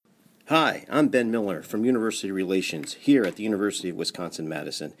Hi, I'm Ben Miller from University Relations here at the University of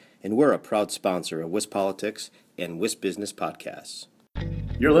Wisconsin-Madison, and we're a proud sponsor of WisPolitics and WisBusiness podcasts.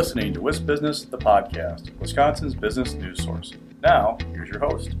 You're listening to WisBusiness, the podcast, Wisconsin's business news source. Now, here's your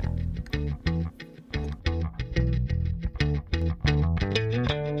host.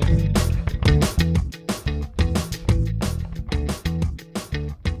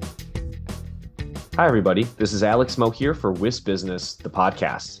 Hi, everybody. This is Alex Moe here for WisBusiness, the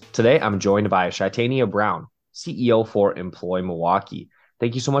podcast. Today, I'm joined by Chytania Brown, CEO for Employ Milwaukee.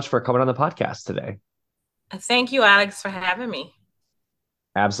 Thank you so much for coming on the podcast today. Thank you, Alex, for having me.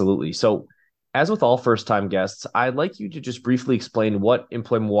 Absolutely. So, as with all first-time guests, I'd like you to just briefly explain what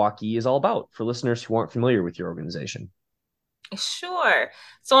Employ Milwaukee is all about for listeners who aren't familiar with your organization. Sure.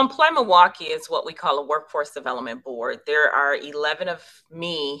 So Employ Milwaukee is what we call a workforce development board. There are 11 of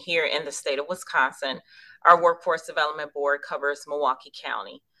me here in the state of Wisconsin. Our workforce development board covers Milwaukee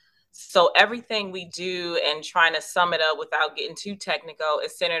County. So everything we do, and trying to sum it up without getting too technical,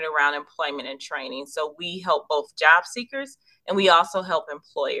 is centered around employment and training. So we help both job seekers and we also help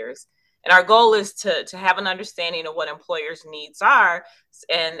employers. And our goal is to have an understanding of what employers' needs are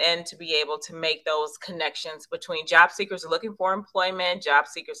and to be able to make those connections between job seekers looking for employment, job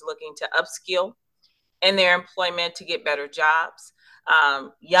seekers looking to upskill in their employment to get better jobs,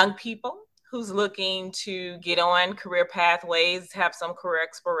 young people who's looking to get on career pathways, have some career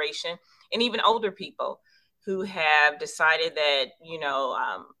exploration, and even older people who have decided that,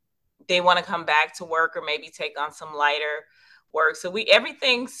 they want to come back to work or maybe take on some lighter work. So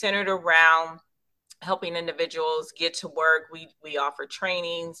everything's centered around helping individuals get to work. We offer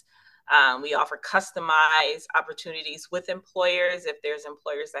trainings. We offer customized opportunities with employers if there's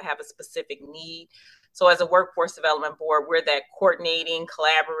employers that have a specific need. So as a workforce development board, we're that coordinating,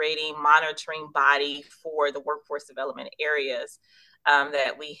 collaborating, monitoring body for the workforce development areas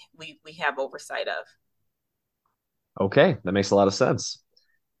that we have oversight of. Okay, that makes a lot of sense.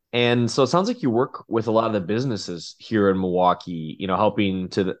 And so it sounds like you work with a lot of the businesses here in Milwaukee, helping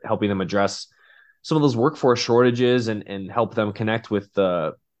them address some of those workforce shortages and help them connect with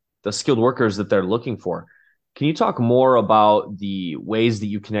the skilled workers that they're looking for. Can you talk more about the ways that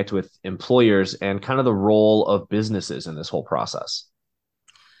you connect with employers and kind of the role of businesses in this whole process?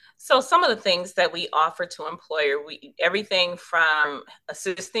 So some of the things that we offer to employer, everything from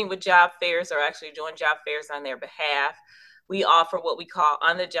assisting with job fairs or actually doing job fairs on their behalf. We offer what we call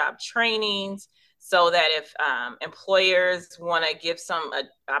on-the-job trainings so that if employers want to give some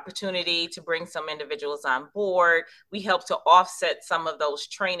opportunity to bring some individuals on board, we help to offset some of those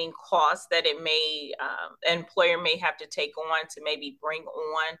training costs that an employer may have to take on to maybe bring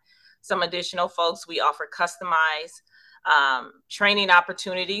on some additional folks. We offer customized training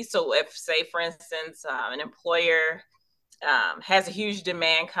opportunities. So if, say, for instance, an employer has a huge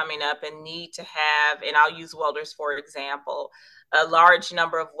demand coming up and need to have, and I'll use welders, for example, a large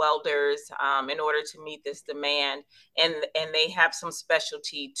number of welders in order to meet this demand, and they have some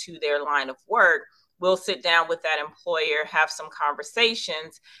specialty to their line of work. We'll sit down with that employer, have some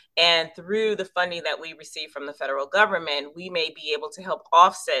conversations, and through the funding that we receive from the federal government, we may be able to help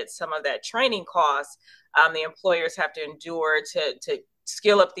offset some of that training costs the employers have to endure to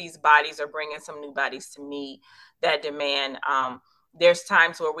skill up these bodies or bring in some new bodies to meet that demand. There's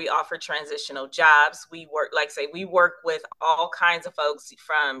times where we offer transitional jobs. We work with all kinds of folks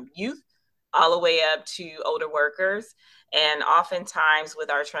from youth all the way up to older workers. And oftentimes with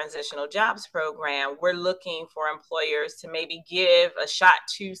our transitional jobs program, we're looking for employers to maybe give a shot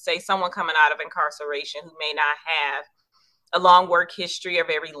to, say, someone coming out of incarceration who may not have a long work history or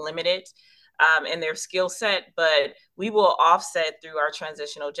very limited in their skill set, but we will offset through our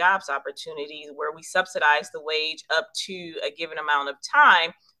transitional jobs opportunities where we subsidize the wage up to a given amount of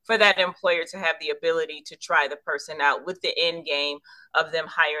time for that employer to have the ability to try the person out with the end game of them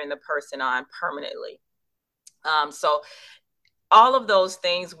hiring the person on permanently. So all of those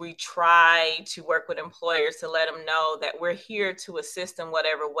things, we try to work with employers to let them know that we're here to assist in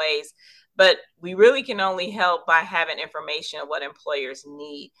whatever ways, but we really can only help by having information of what employers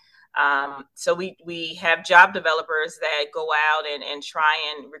need. So we have job developers that go out and try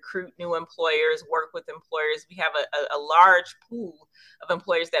and recruit new employers, work with employers. We have a large pool of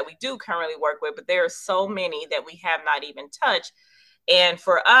employers that we do currently work with, but there are so many that we have not even touched. And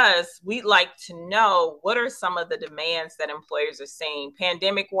for us, we'd like to know what are some of the demands that employers are seeing.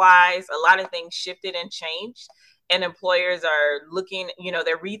 Pandemic wise, a lot of things shifted and changed, and employers are looking,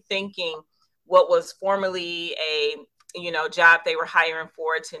 they're rethinking what was formerly a job they were hiring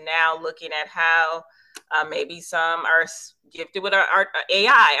for to now looking at how maybe some are gifted with our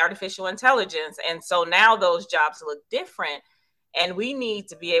AI, artificial intelligence. And so now those jobs look different. And we need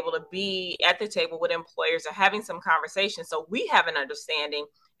to be able to be at the table with employers or having some conversation so we have an understanding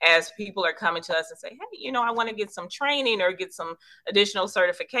as people are coming to us and say, hey, I want to get some training or get some additional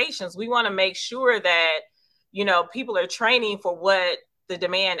certifications. We want to make sure that, people are training for what the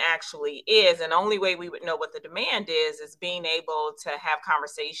demand actually is. And the only way we would know what the demand is being able to have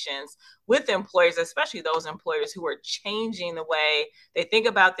conversations with employers, especially those employers who are changing the way they think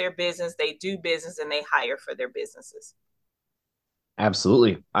about their business, they do business, and they hire for their businesses.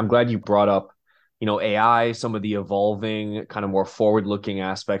 Absolutely. I'm glad you brought up, AI, some of the evolving, kind of more forward-looking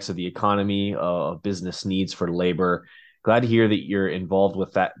aspects of the economy, business needs for labor. Glad to hear that you're involved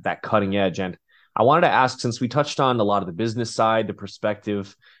with that cutting edge. And I wanted to ask, since we touched on a lot of the business side, the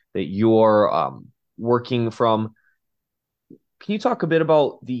perspective that you're working from, can you talk a bit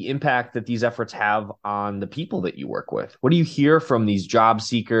about the impact that these efforts have on the people that you work with? What do you hear from these job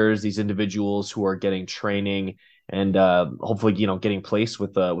seekers, these individuals who are getting training and hopefully, getting placed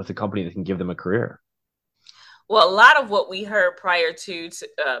with a company that can give them a career? Well, a lot of what we heard prior to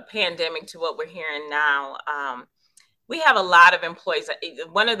pandemic to what we're hearing now, we have a lot of employees.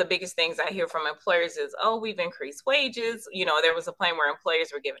 One of the biggest things I hear from employers is, oh, we've increased wages. There was a point where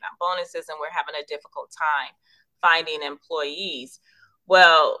employers were giving out bonuses and we're having a difficult time finding employees.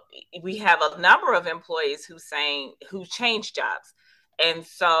 Well, we have a number of employees who changed jobs. And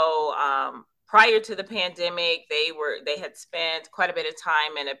so prior to the pandemic, they had spent quite a bit of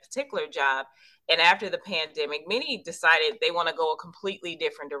time in a particular job. And after the pandemic, many decided they want to go a completely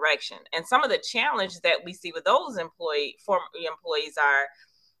different direction. And some of the challenge that we see with those former employees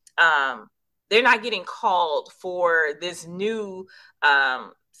are they're not getting called for this new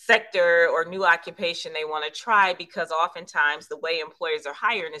sector or new occupation they want to try, because oftentimes the way employers are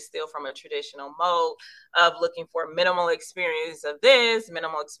hiring is still from a traditional mode of looking for minimal experience of this,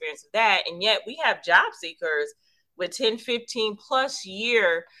 minimal experience of that. And yet we have job seekers with 10, 15 plus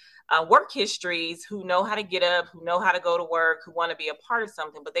year work histories who know how to get up, who know how to go to work, who want to be a part of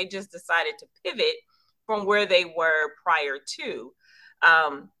something, but they just decided to pivot from where they were prior to.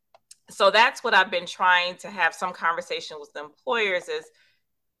 So that's what I've been trying to have some conversation with the employers is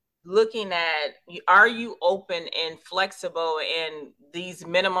looking at, are you open and flexible in these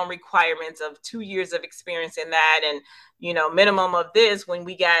minimum requirements of 2 years of experience in that, and minimum of this, when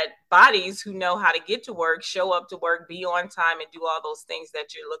we got bodies who know how to get to work, show up to work, be on time, and do all those things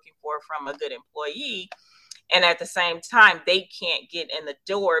that you're looking for from a good employee. And at the same time, they can't get in the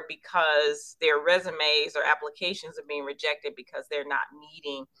door because their resumes or applications are being rejected because they're not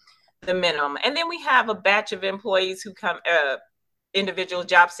meeting the minimum. And then we have a batch of employees who come individual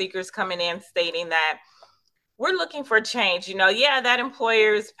job seekers coming in stating that we're looking for change. That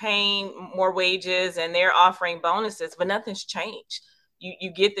employer is paying more wages and they're offering bonuses, but nothing's changed.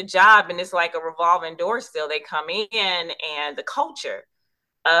 You get the job and it's like a revolving door still. They come in and the culture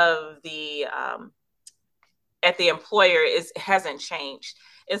of the at the employer hasn't changed.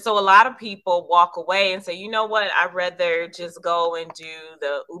 And so a lot of people walk away and say, you know what, I'd rather just go and do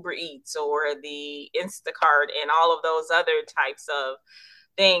the Uber Eats or the Instacart and all of those other types of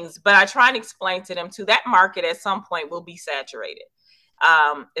things. But I try and explain to them too, that market at some point will be saturated,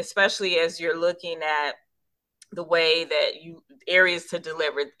 especially as you're looking at the way that areas to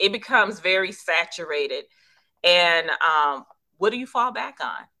deliver. It becomes very saturated. And what do you fall back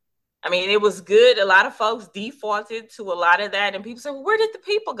on? I mean, it was good. A lot of folks defaulted to a lot of that. And people said, well, where did the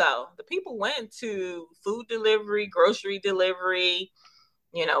people go? The people went to food delivery, grocery delivery,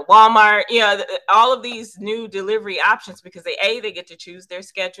 Walmart, all of these new delivery options, because they get to choose their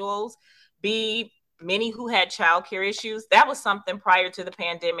schedules. B, many who had childcare issues. That was something prior to the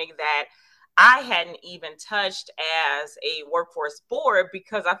pandemic that I hadn't even touched as a workforce board,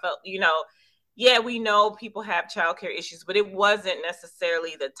 because I felt, we know people have childcare issues, but it wasn't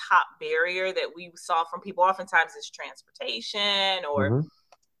necessarily the top barrier that we saw from people. Oftentimes it's transportation or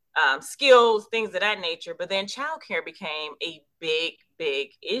skills, things of that nature. But then childcare became a big, big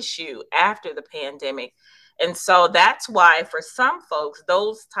issue after the pandemic. And so that's why for some folks,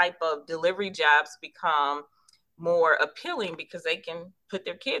 those type of delivery jobs become more appealing, because they can put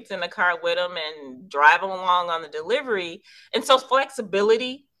their kids in the car with them and drive them along on the delivery. And so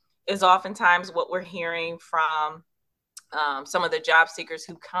flexibility is oftentimes what we're hearing from some of the job seekers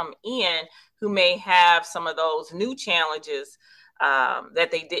who come in, who may have some of those new challenges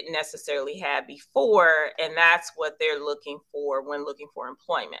that they didn't necessarily have before. And that's what they're looking for when looking for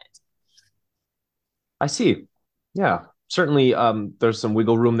employment. I see. Yeah, certainly there's some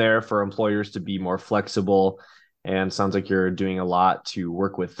wiggle room there for employers to be more flexible, and sounds like you're doing a lot to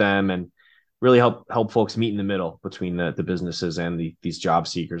work with them and really help folks meet in the middle between the businesses and these job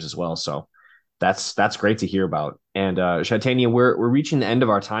seekers as well. So That's great to hear about. And Chytania, we're reaching the end of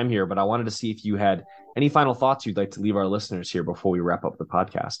our time here, but I wanted to see if you had any final thoughts you'd like to leave our listeners here before we wrap up the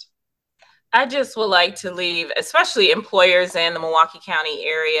podcast. I just would like to leave, especially employers in the Milwaukee County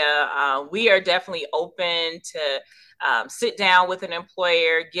area. We are definitely open to sit down with an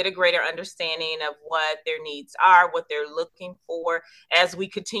employer, get a greater understanding of what their needs are, what they're looking for, as we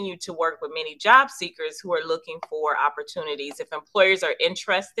continue to work with many job seekers who are looking for opportunities. If employers are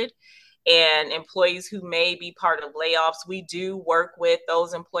interested, and employees who may be part of layoffs, we do work with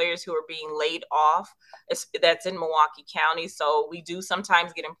those employers who are being laid off. That's in Milwaukee County. So we do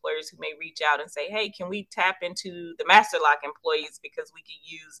sometimes get employers who may reach out and say, hey, can we tap into the Master Lock employees because we can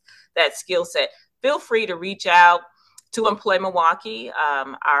use that skill set? Feel free to reach out to Employ Milwaukee.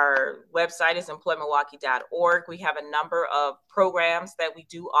 Our website is employmilwaukee.org. We have a number of programs that we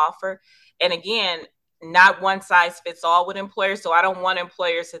do offer. And again, not one size fits all with employers. So I don't want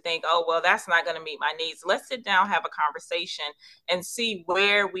employers to think, oh, well, that's not going to meet my needs. Let's sit down, have a conversation, and see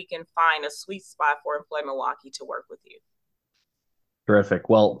where we can find a sweet spot for Employ Milwaukee to work with you. Terrific.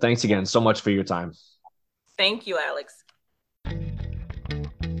 Well, thanks again so much for your time. Thank you, Alex.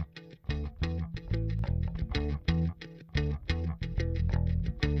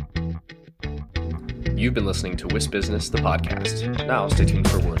 You've been listening to WisBusiness, the podcast. Now stay tuned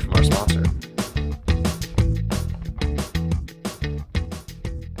for a word from our sponsor.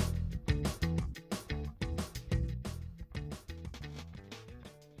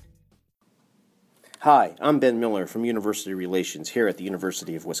 Hi, I'm Ben Miller from University Relations here at the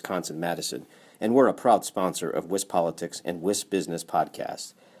University of Wisconsin-Madison, and we're a proud sponsor of WisPolitics and WisBusiness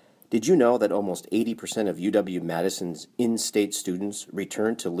podcasts. Did you know that almost 80% of UW-Madison's in-state students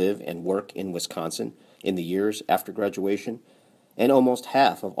return to live and work in Wisconsin in the years after graduation? And almost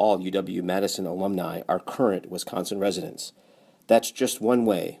half of all UW-Madison alumni are current Wisconsin residents. That's just one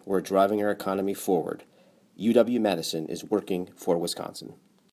way we're driving our economy forward. UW-Madison is working for Wisconsin.